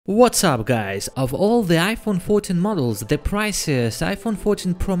What's up guys, of all the iPhone 14 models, the priciest iPhone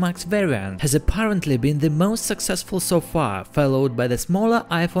 14 Pro Max variant has apparently been the most successful so far, followed by the smaller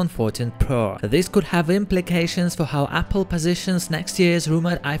iPhone 14 Pro. This could have implications for how Apple positions next year's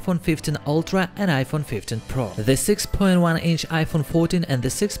rumored iPhone 15 Ultra and iPhone 15 Pro. The 6.1-inch iPhone 14 and the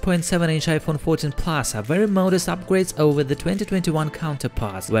 6.7-inch iPhone 14 Plus are very modest upgrades over the 2021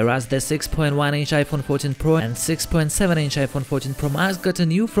 counterparts, whereas the 6.1-inch iPhone 14 Pro and 6.7-inch iPhone 14 Pro Max got a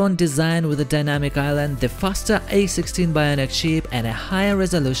new front design with a dynamic island, the faster A16 Bionic chip and a higher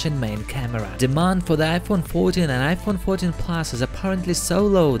resolution main camera. Demand for the iPhone 14 and iPhone 14 Plus is apparently so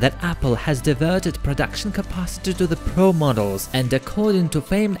low that Apple has diverted production capacity to the Pro models, and according to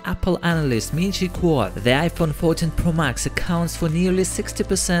famed Apple analyst Michi Kuo, the iPhone 14 Pro Max accounts for nearly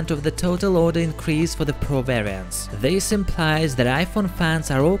 60% of the total order increase for the Pro variants. This implies that iPhone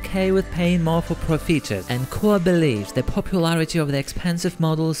fans are okay with paying more for Pro features, and Kuo believes the popularity of the expensive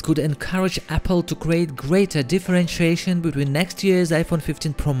models could encourage Apple to create greater differentiation between next year's iPhone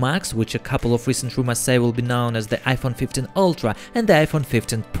 15 Pro Max, which a couple of recent rumors say will be known as the iPhone 15 Ultra, and the iPhone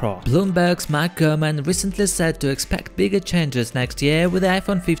 15 Pro. Bloomberg's Mark Gurman recently said to expect bigger changes next year with the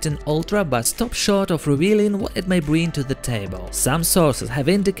iPhone 15 Ultra, but stopped short of revealing what it may bring to the table. Some sources have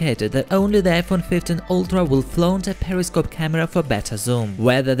indicated that only the iPhone 15 Ultra will flaunt a periscope camera for better zoom.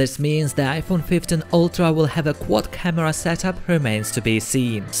 Whether this means the iPhone 15 Ultra will have a quad camera setup remains to be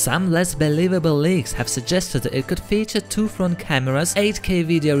seen. Some less believable leaks have suggested that it could feature two front cameras, 8K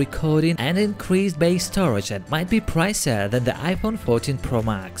video recording and increased base storage, and might be pricier than the iPhone 14 Pro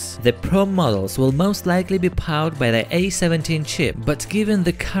Max. The Pro models will most likely be powered by the A17 chip, but given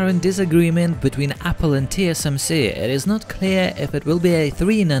the current disagreement between Apple and TSMC, it is not clear if it will be a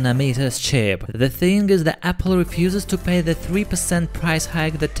 3nm chip. The thing is that Apple refuses to pay the 3% price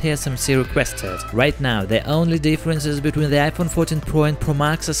hike that TSMC requested. Right now, the only differences between the iPhone 14 Pro and Pro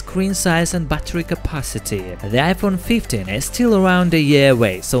Max are screen size and battery capacity. The iPhone 15 is still around a year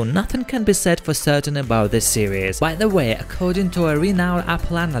away, so nothing can be said for certain about this series. By the way, according to a renowned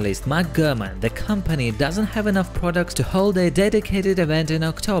Apple analyst Mark Gurman, the company doesn't have enough products to hold a dedicated event in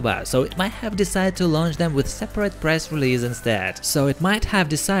October, so it might have decided to launch them with separate press releases instead. The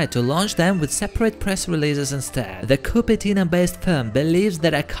Cupertino-based firm believes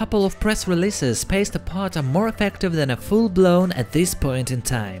that a couple of press releases spaced apart are more effective than a full-blown at this point in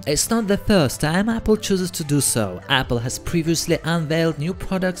time. It's not the first time Apple chooses to do so. Apple has previously unveiled new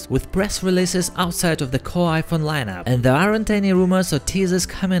products with press releases outside of the core iPhone lineup, and there aren't any rumors or teasers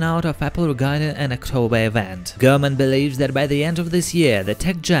coming out of Apple regarding an October event. Gurman believes that by the end of this year, the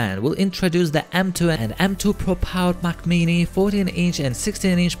tech giant will introduce the M2 and M2 Pro powered Mac Mini, 14-inch and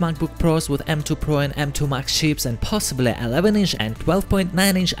 16-inch MacBook Pros with M2 Pro and M2 Max chips, and possibly 11-inch and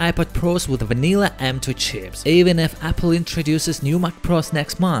 12.9-inch iPad Pros with vanilla M2 chips. Even if Apple introduces new Mac Pros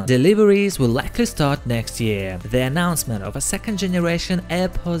next month, deliveries will likely start next year. The announcement of a second-generation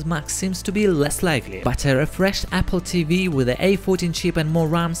AirPods Max seems to be less likely, but a refreshed Apple TV with the A14 chip and more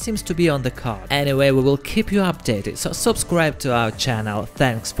RAM seems to be on the card. Anyway, we will keep you updated, so subscribe to our channel.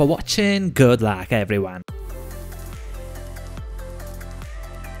 Thanks for watching, good luck everyone!